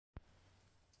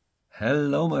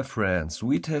Hello my friends,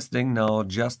 we testing now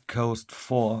Just Cause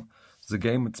 4. The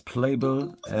game it's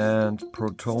playable and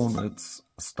Proton it's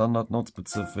standard not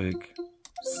specific.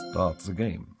 Start the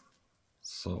game.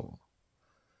 So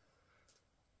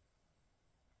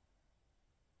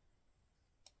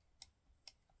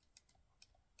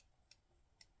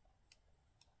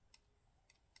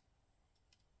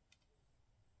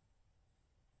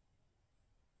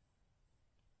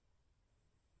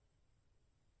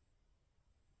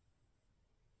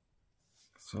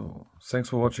thanks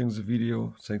for watching the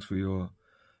video, thanks for your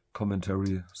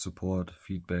commentary, support,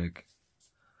 feedback,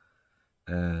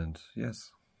 and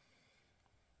yes,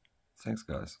 thanks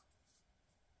guys.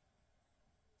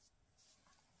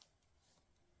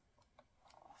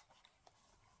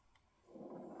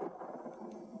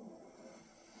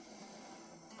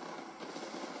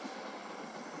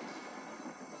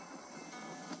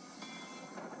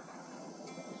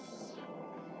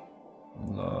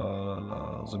 La la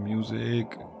la, the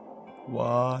music,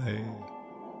 why?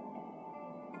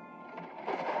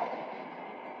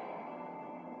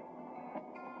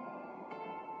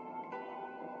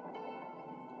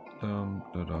 Dum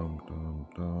dum dum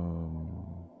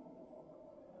dum.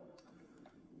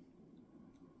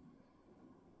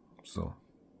 So.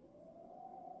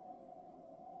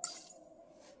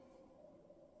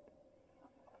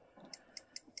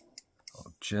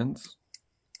 Gents,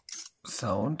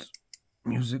 sound,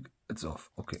 music, it's off.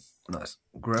 Okay, nice.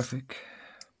 Graphic.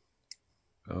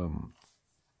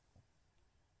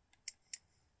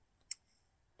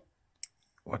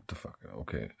 What the fuck?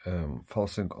 Okay, full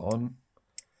sync on,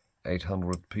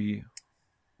 800p.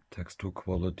 Texture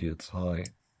quality, it's high,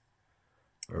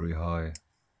 very high,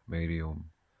 medium.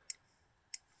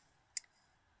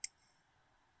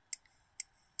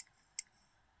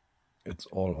 It's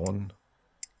all on.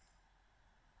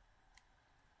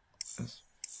 Yes.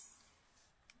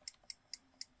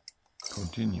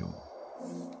 Continue.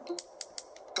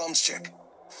 Comms check.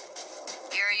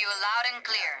 Hear you loud and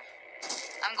clear.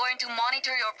 I'm going to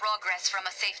monitor your progress from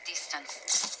a safe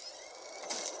distance.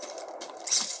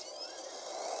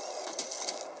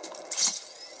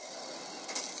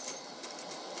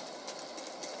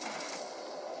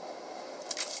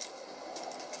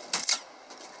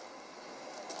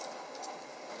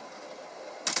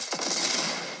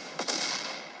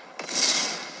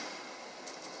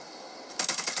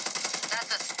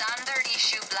 That's a standard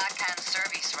issue Black Hand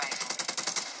service rifle.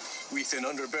 With an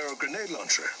underbarrel grenade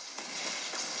launcher.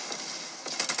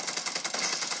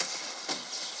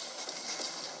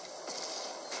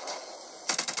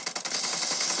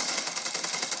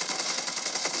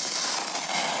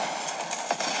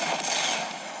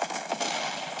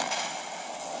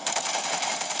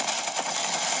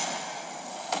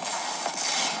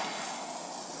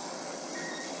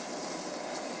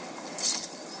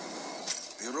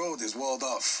 The road is walled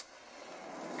off.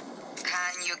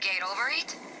 Can you get over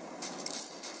it?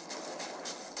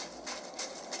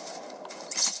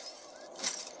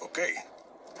 Okay,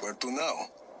 where to now?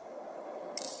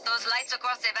 Those lights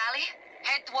across the valley?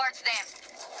 Head towards them.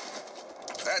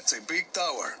 That's a big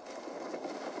tower.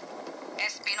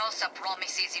 Espinosa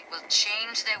promises it will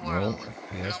change the world.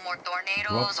 yes. No more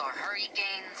tornadoes or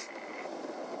hurricanes.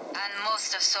 And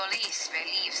most of Solis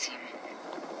believes him.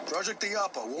 Project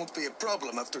Iapa won't be a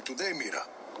problem after today, Mira.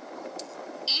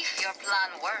 If your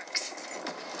plan works.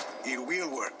 It will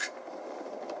work.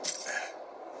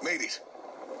 Made it.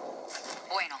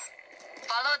 Bueno.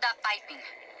 Follow that piping.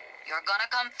 You're gonna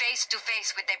come face to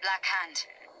face with the Black Hand.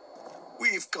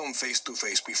 We've come face to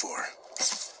face before.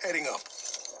 Heading up.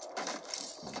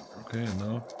 Okay,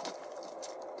 now.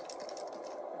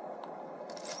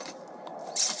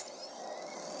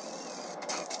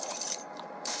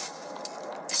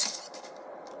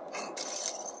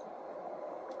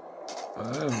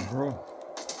 Bro.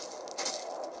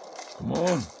 Come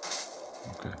on.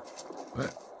 Okay.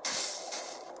 Right.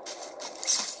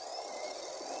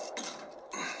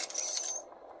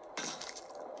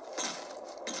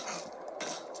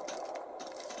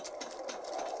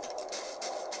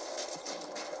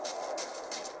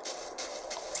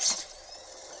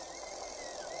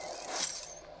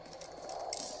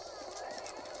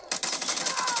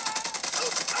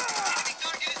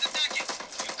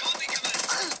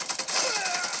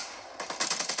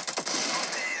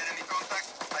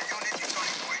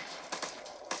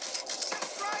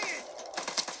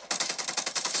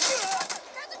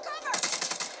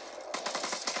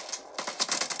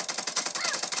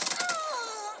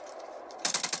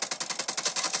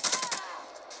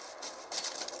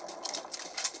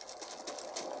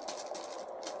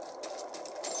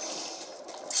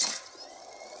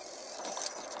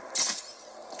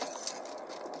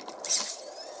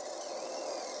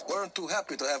 aren't too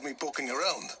happy to have me poking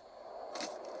around.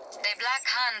 The Black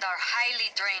Hand are highly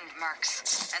trained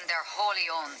mercs, and they're wholly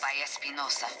owned by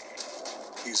Espinosa.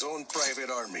 His own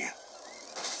private army.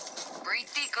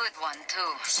 Pretty good one,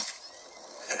 too.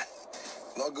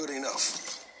 Not good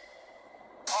enough.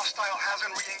 Hostile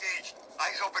hasn't re-engaged.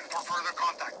 Eyes open for further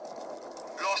contact.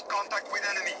 Lost contact with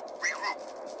enemy. Regroup.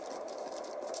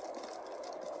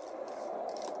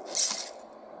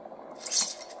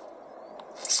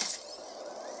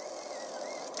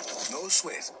 No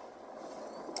sweat.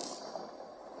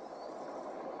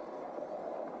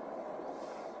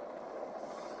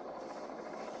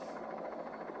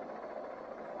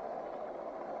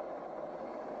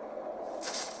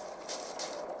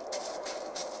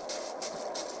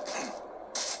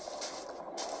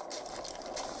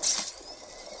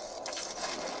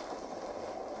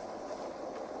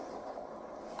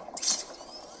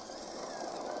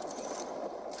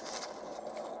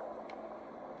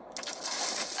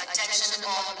 Attention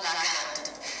all Black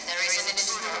Hand. There is an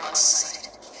intruder on site.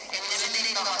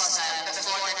 Eliminate the hostile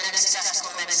before the next test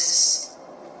commences.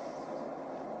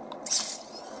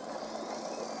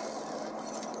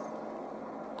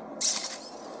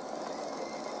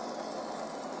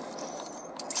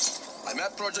 I'm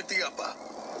at Project Iapa.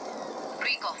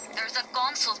 Rico, there's a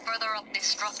console further up this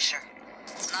structure.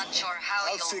 Not sure how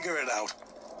I'll you'll... figure it out.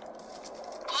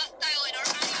 Hostile in our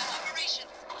area of operation.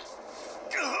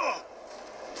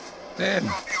 Damn.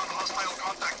 Copy on hostile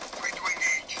contact. Free to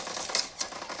engage.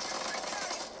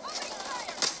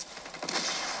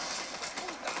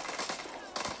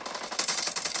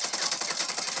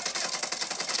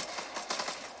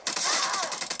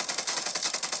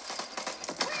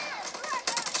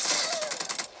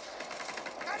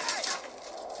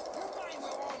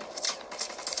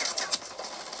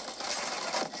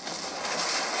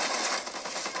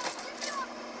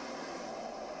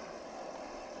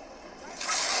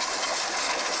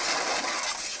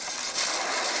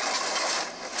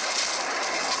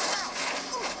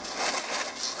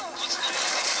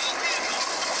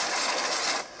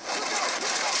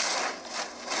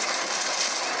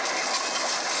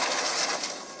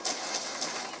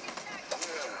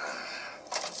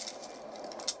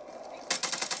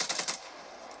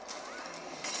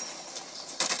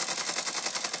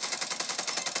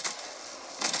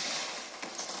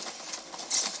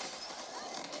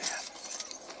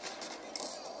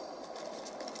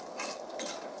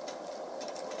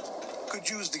 Could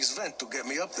use this vent to get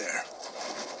me up there.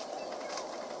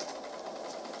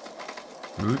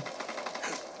 Good.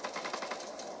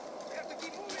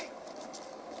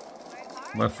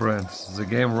 My friends, the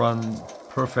game run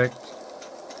perfect.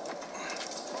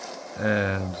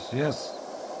 And yes.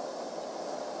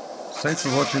 Thanks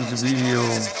for watching the video.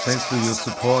 Thanks for your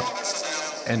support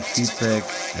and feedback.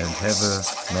 And have a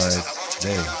nice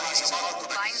day.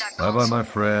 Find that Bye bye, console. my You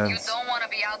friends. don't want to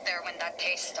be out there when that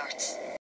case starts.